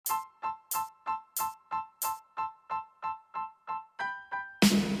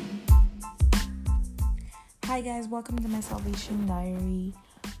Hi guys, welcome to my Salvation Diary.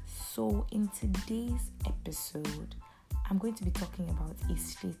 So in today's episode, I'm going to be talking about a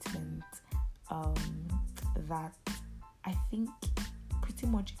statement that I think pretty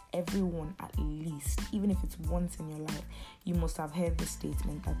much everyone, at least, even if it's once in your life, you must have heard the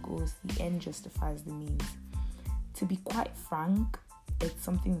statement that goes, the end justifies the means. To be quite frank, it's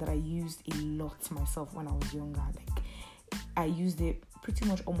something that I used a lot myself when I was younger. I used it pretty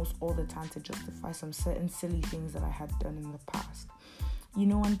much almost all the time to justify some certain silly things that I had done in the past.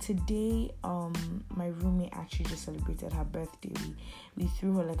 And today, my roommate actually just celebrated her birthday. We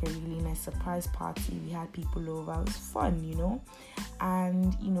threw her like a really nice surprise party. We had people over. It was fun,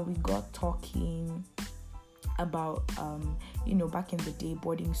 and, we got talking about, back in the day,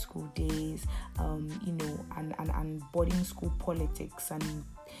 boarding school days, and boarding school politics and,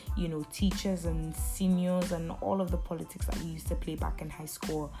 teachers and seniors and all of the politics that we used to play back in high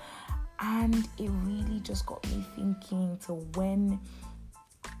school. And it really just got me thinking to when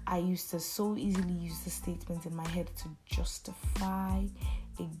I used to so easily use the statement in my head to justify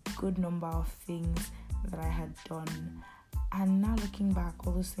a good number of things that I had done. And now looking back,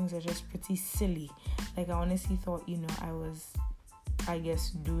 all those things are just pretty silly. I honestly thought, I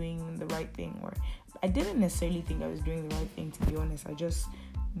was, doing the right thing. Or I didn't necessarily think I was doing the right thing, to be honest. I just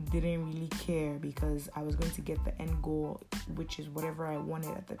didn't really care because I was going to get the end goal, which is whatever I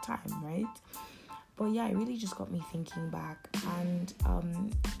wanted at the time, right? But yeah, it really just got me thinking back. And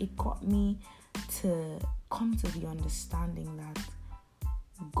it got me to come to the understanding that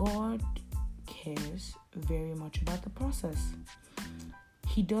God cares very much about the process.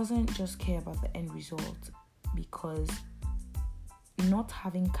 He doesn't just care about the end result, because not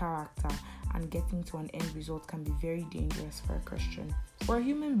having character and getting to an end result can be very dangerous for a Christian, for a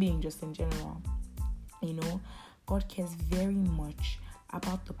human being just in general. God cares very much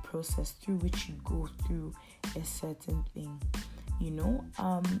about the process through which you go through a certain thing,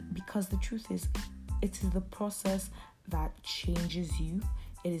 because the truth is, it is the process that changes you.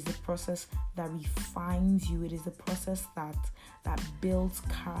 It is the process that refines you. It is the process that builds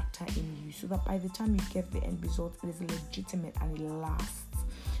character in you, so that by the time you get the end result, it is legitimate and it lasts.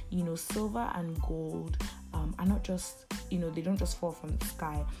 Silver and gold are not just, they don't just fall from the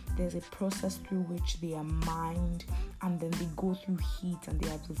sky. There's a process through which they are mined, and then they go through heat, and they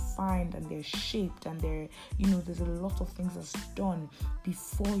are refined, and they're shaped, and they're, there's a lot of things that's done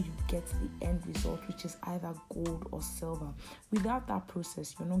before you get to the end result, which is either gold or silver. Without that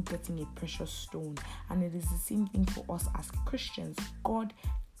process, you're not getting a precious stone. And it is the same thing for us as Christians. God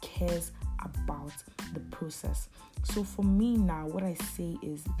cares about the process. So for me now, what I say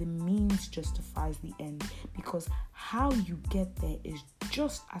is the means justifies the end, because how you get there is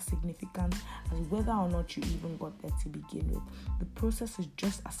just as significant as whether or not you even got there to begin with. The process is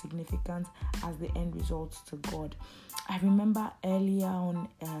just as significant as the end result to God. I remember earlier on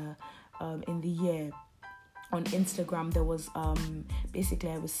in the year, on Instagram, there was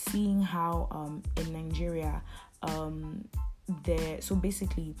basically I was seeing how in Nigeria there's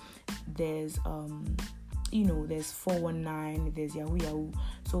there's 419, there's Yahoo.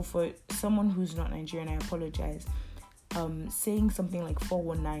 So for someone who's not Nigerian, I apologize. Saying something like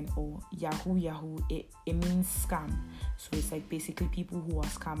 419 or Yahoo, it means scam. So it's like basically people who are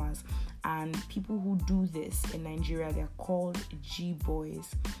scammers, and people who do this in Nigeria, they're called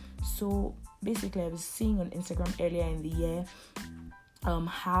G-boys. So basically I was seeing on Instagram earlier in the year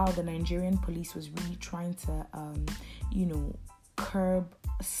how the Nigerian police was really trying to curb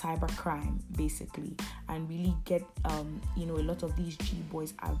cybercrime, basically, and really get a lot of these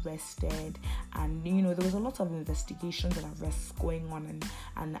G-boys arrested. And there was a lot of investigations and arrests going on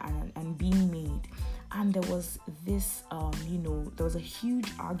and being made. And there was this there was a huge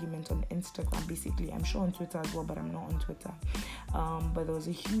argument on Instagram, basically. I'm sure on Twitter as well, but I'm not on Twitter. But there was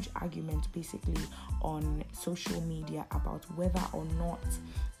a huge argument basically on social media about whether or not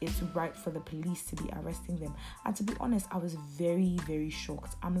it's right for the police to be arresting them. And to be honest, I was very, very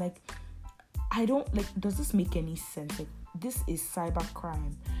shocked. I'm like, does this make any sense? This is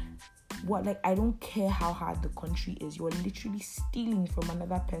cybercrime. I don't care how hard the country is. You're literally stealing from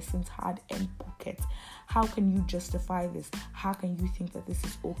another person's hard-earned pocket. How can you justify this? How can you think that this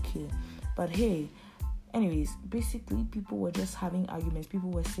is okay? But hey, anyways, basically people were just having arguments.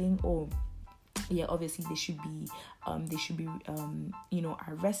 People were saying, yeah, obviously they should be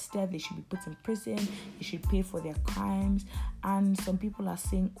arrested, they should be put in prison, they should pay for their crimes. And some people are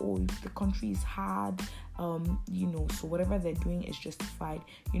saying, the country is hard, so whatever they're doing is justified.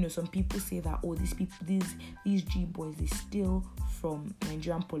 Some people say that, these G-boys, they steal from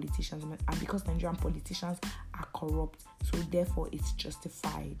Nigerian politicians, and because Nigerian politicians are corrupt, so therefore it's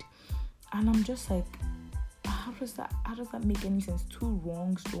justified. And I'm just like, how does that make any sense? Two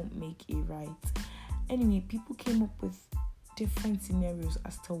wrongs don't make a right. Anyway, people came up with different scenarios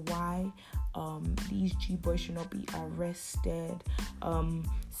as to why these G boys should not be arrested,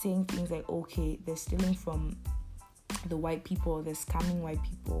 saying things like, okay, they're stealing from the white people, they're scamming white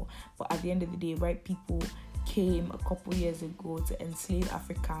people, but at the end of the day, white people came a couple years ago to enslave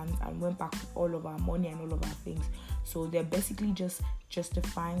Africans and went back with all of our money and all of our things. So they're basically just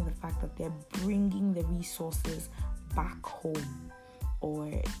justifying the fact that they're bringing the resources back home.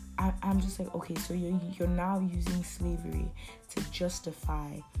 Or I'm just like, okay, so you're now using slavery to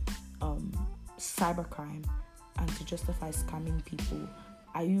justify cybercrime and to justify scamming people.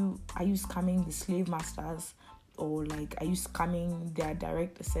 Are you scamming the slave masters, or like, are you scamming their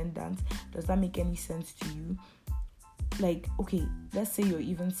direct descendants? Does that make any sense to you? Like, okay, let's say you're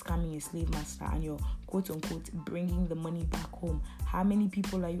even scamming a slave master and you're quote unquote bringing the money back home. How many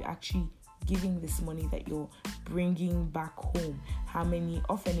people are you actually giving this money that you're bringing back home? How many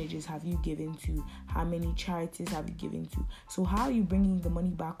orphanages have you given to? How many charities have you given to? So how are you bringing the money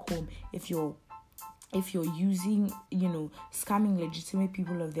back home if you're using, scamming legitimate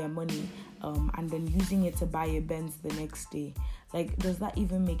people of their money, and then using it to buy a Benz the next day? Like, does that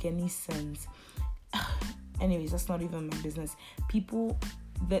even make any sense? Anyways, that's not even my business. People,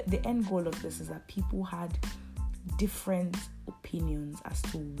 the end goal of this is that people had different opinions as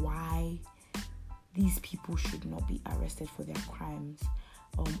to why these people should not be arrested for their crimes,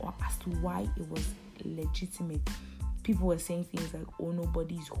 or as to why it was legitimate. People were saying things like, oh,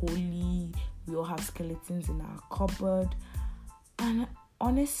 nobody's holy, we all have skeletons in our cupboard. And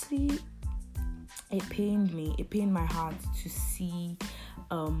honestly, it pained my heart to see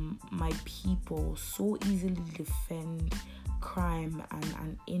my people so easily defend crime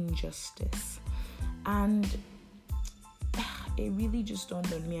and injustice. And it really just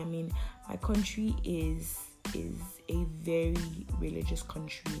dawned on me. I mean, my country is a very religious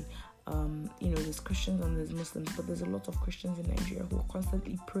country. There's Christians and there's Muslims, but there's a lot of Christians in Nigeria who are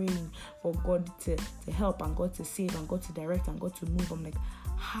constantly praying for God to help and God to save and God to direct and God to move. I'm like,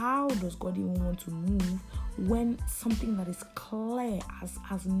 how does God even want to move when something that is clear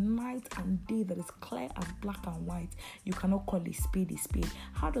as night and day, that is clear as black and white, you cannot call a spade a spade?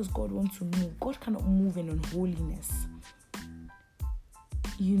 How does God want to move? God cannot move in unholiness.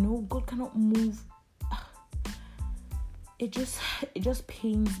 God cannot move. It just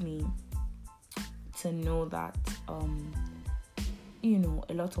pains me to know that a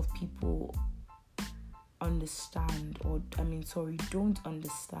lot of people don't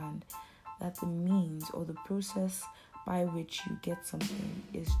understand that the means or the process by which you get something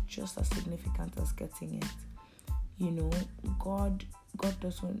is just as significant as getting it. God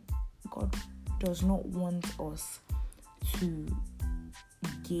does not want us to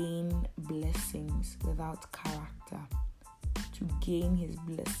gain blessings without character, to gain his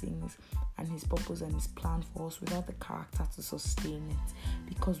blessings and his purpose and his plan for us without the character to sustain it,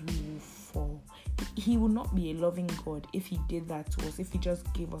 because we will fall. He will not be a loving God if he did that to us, if he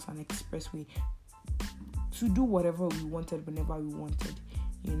just gave us an expressway to do whatever we wanted whenever we wanted.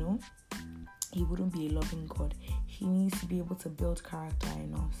 He wouldn't be a loving God. He needs to be able to build character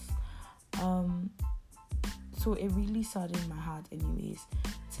in us. So it really saddened my heart anyways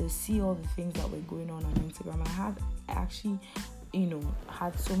to see all the things that were going on Instagram. I actually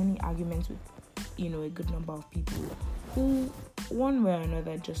had so many arguments with a good number of people who one way or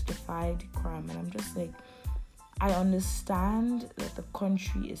another justified crime, and I'm just like, I understand that the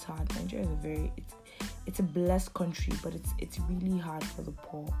country is hard. Nigeria is it's a blessed country, but it's really hard for the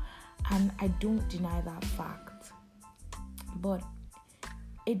poor, and I don't deny that fact, but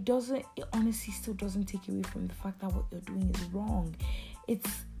it honestly still doesn't take away from the fact that what you're doing is wrong.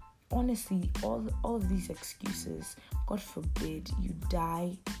 It's honestly all of these excuses. God forbid you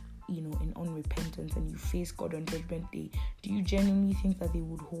die, in unrepentance and you face God on Judgment Day. Do you genuinely think that they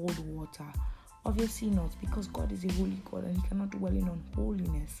would hold water? Obviously not, because God is a holy God and he cannot dwell in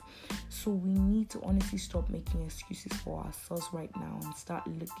unholiness. So we need to honestly stop making excuses for ourselves right now and start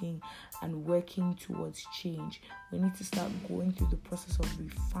looking and working towards change. We need to start going through the process of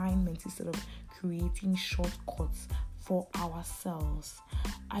refinement instead of creating shortcuts for ourselves.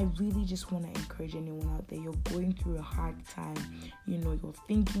 I really just want to encourage anyone out there. You're going through a hard time, you're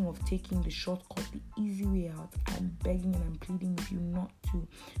thinking of taking the shortcut, the easy way out. I'm begging and I'm pleading with you not to,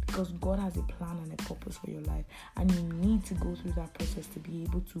 because God has a plan and a purpose for your life, and you need to go through that process to be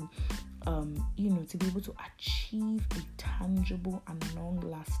able to to be able to achieve a tangible and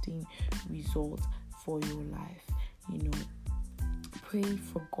long-lasting result for your life. Pray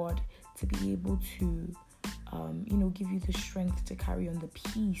for God to be able to give you the strength to carry on, the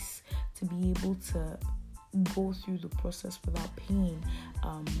peace to be able to go through the process without pain.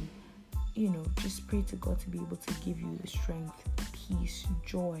 Just pray to God to be able to give you the strength, peace,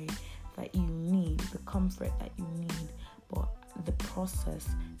 joy that you need, the comfort that you need. But the process,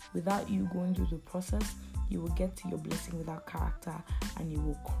 without you going through the process, you will get to your blessing without character and you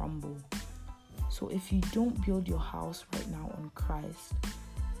will crumble. So if you don't build your house right now on Christ,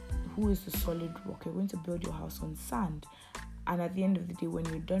 who is the solid rock, you're going to build your house on sand. And at the end of the day, when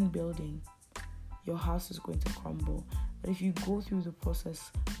you're done building, your house is going to crumble. But if you go through the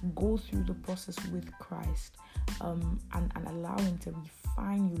process with Christ, and allow him to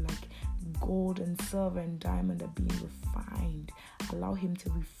refine you like gold and silver and diamond are being refined. Allow him to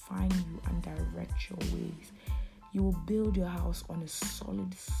refine you and direct your ways. You will build your house on a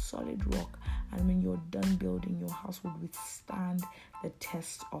solid rock, and when you're done building, your house will withstand the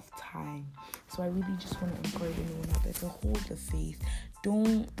test of time. So I really just want to encourage anyone out there to hold the faith.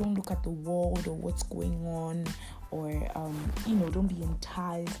 Don't look at the world or what's going on, or don't be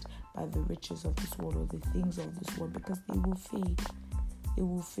enticed by the riches of this world or the things of this world, because they will fade. It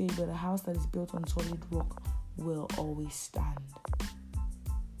will fade, but a house that is built on solid rock will always stand.